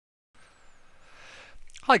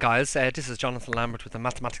Hi guys, this is Jonathan Lambert with the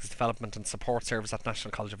Mathematics Development and Support Service at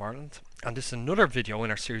National College of Ireland, and this is another video in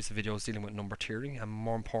our series of videos dealing with number theory, and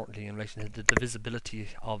more importantly in relation to the divisibility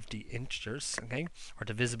of the integers, okay, or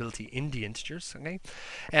divisibility in the integers, okay.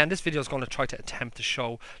 And this video is going to try to attempt to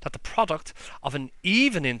show that the product of an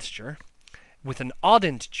even integer with an odd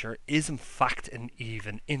integer is in fact an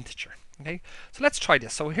even integer, okay. So let's try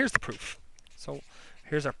this. So here's the proof. So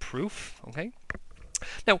here's our proof, okay.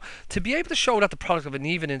 Now, to be able to show that the product of an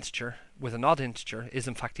even integer with an odd integer is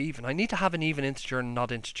in fact even, I need to have an even integer and an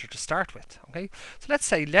odd integer to start with. Okay, so let's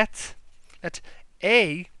say let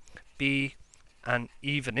a be an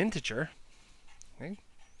even integer, okay,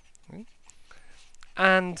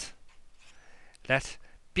 and let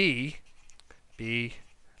b be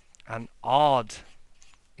an odd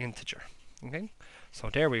integer. Okay, so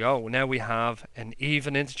there we go. Now we have an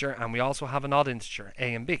even integer and we also have an odd integer,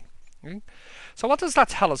 a and b. Okay. So what does that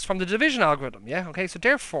tell us from the division algorithm? Yeah, okay, so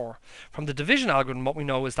therefore, from the division algorithm, what we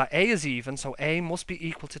know is that a is even, so a must be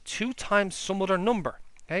equal to 2 times some other number,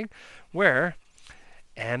 okay, where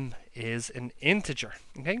m is an integer,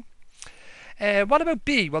 okay. What about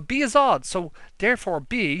b? Well, b is odd, so therefore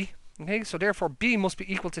b, okay, so therefore b must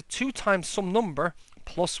be equal to 2 times some number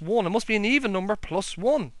plus 1. It must be an even number plus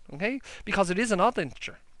 1, okay, because it is an odd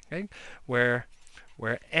integer, okay, where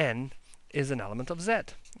n is an element of z,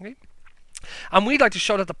 okay. And we'd like to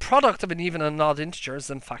show that the product of an even and an odd integer is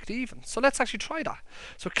in fact even. So let's actually try that.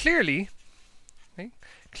 So clearly, okay,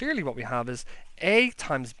 clearly what we have is a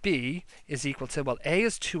times b is equal to, well, a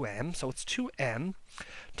is 2m, so it's 2m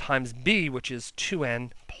times b, which is 2n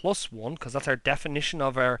plus 1, because that's our definition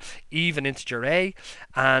of our even integer a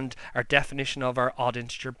and our definition of our odd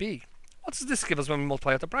integer b. What does this give us when we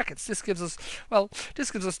multiply out the brackets? This gives us, well, this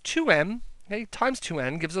gives us 2m, okay, times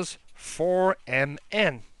 2n gives us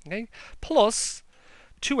 4mn. Okay, plus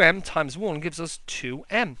 2m times 1 gives us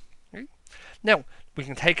 2m. Okay? Now we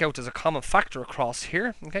can take out as a common factor across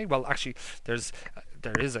here. Okay, well actually there's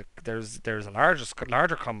a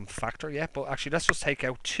larger common factor, yeah, but actually let's just take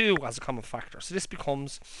out 2 as a common factor. So this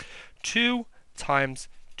becomes 2 times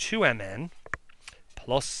 2mn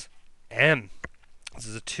plus m.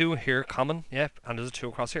 There's a 2 here common, yeah, and there's a 2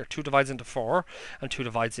 across here. 2 divides into 4, and 2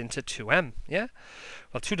 divides into 2m, yeah?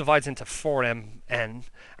 Well, 2 divides into 4mn, and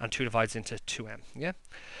 2 divides into 2m, yeah?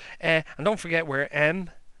 And don't forget where m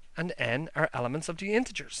and n are elements of the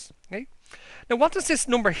integers, okay? Now, what does this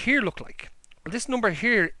number here look like? Well, this number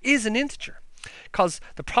here is an integer, because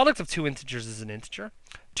the product of two integers is an integer.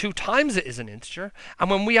 2 times it is an integer, and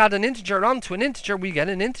when we add an integer onto an integer, we get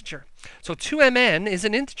an integer. So 2mn is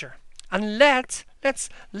an integer. And let's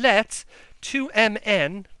let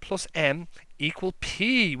 2mn plus m equal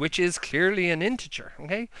p, which is clearly an integer,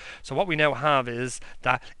 okay? So what we now have is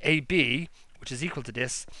that ab, which is equal to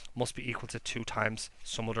this, must be equal to 2 times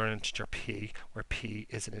some other integer p, where p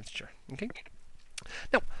is an integer, okay?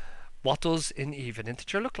 Now, what does an even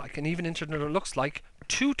integer look like? An even integer looks like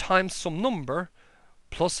 2 times some number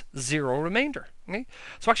plus 0 remainder. Okay?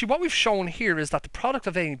 So actually what we've shown here is that the product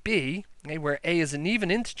of a and b, okay, where a is an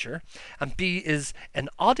even integer and b is an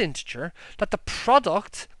odd integer, that the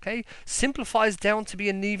product, okay, simplifies down to be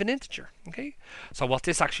an even integer. Okay? So what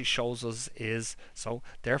this actually shows us is, so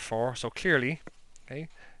therefore, so clearly, okay,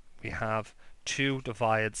 we have 2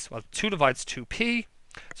 divides 2p,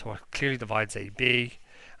 so it clearly divides ab,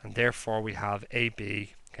 and therefore we have ab,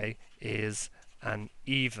 okay, is an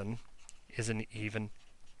even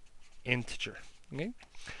integer, okay?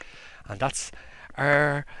 And that's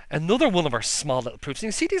another one of our small little proofs. And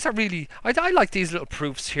you see, these are really, I like these little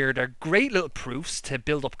proofs here. They're great little proofs to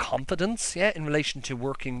build up confidence, yeah, in relation to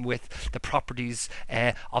working with the properties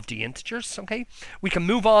of the integers, okay? We can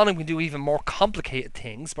move on and we do even more complicated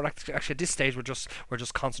things, but actually at this stage we're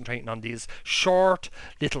just concentrating on these short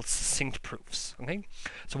little succinct proofs, okay?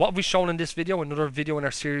 So what have we shown in this video, another video in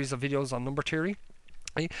our series of videos on number theory,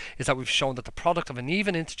 is that we've shown that the product of an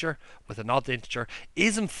even integer with an odd integer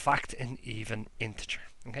is in fact an even integer.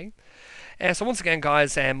 Okay. So once again,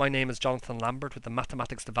 guys, my name is Jonathan Lambert with the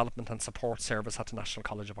Mathematics Development and Support Service at the National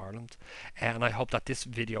College of Ireland, and I hope that this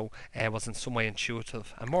video was in some way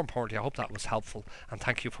intuitive, and more importantly, I hope that was helpful, and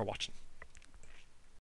thank you for watching.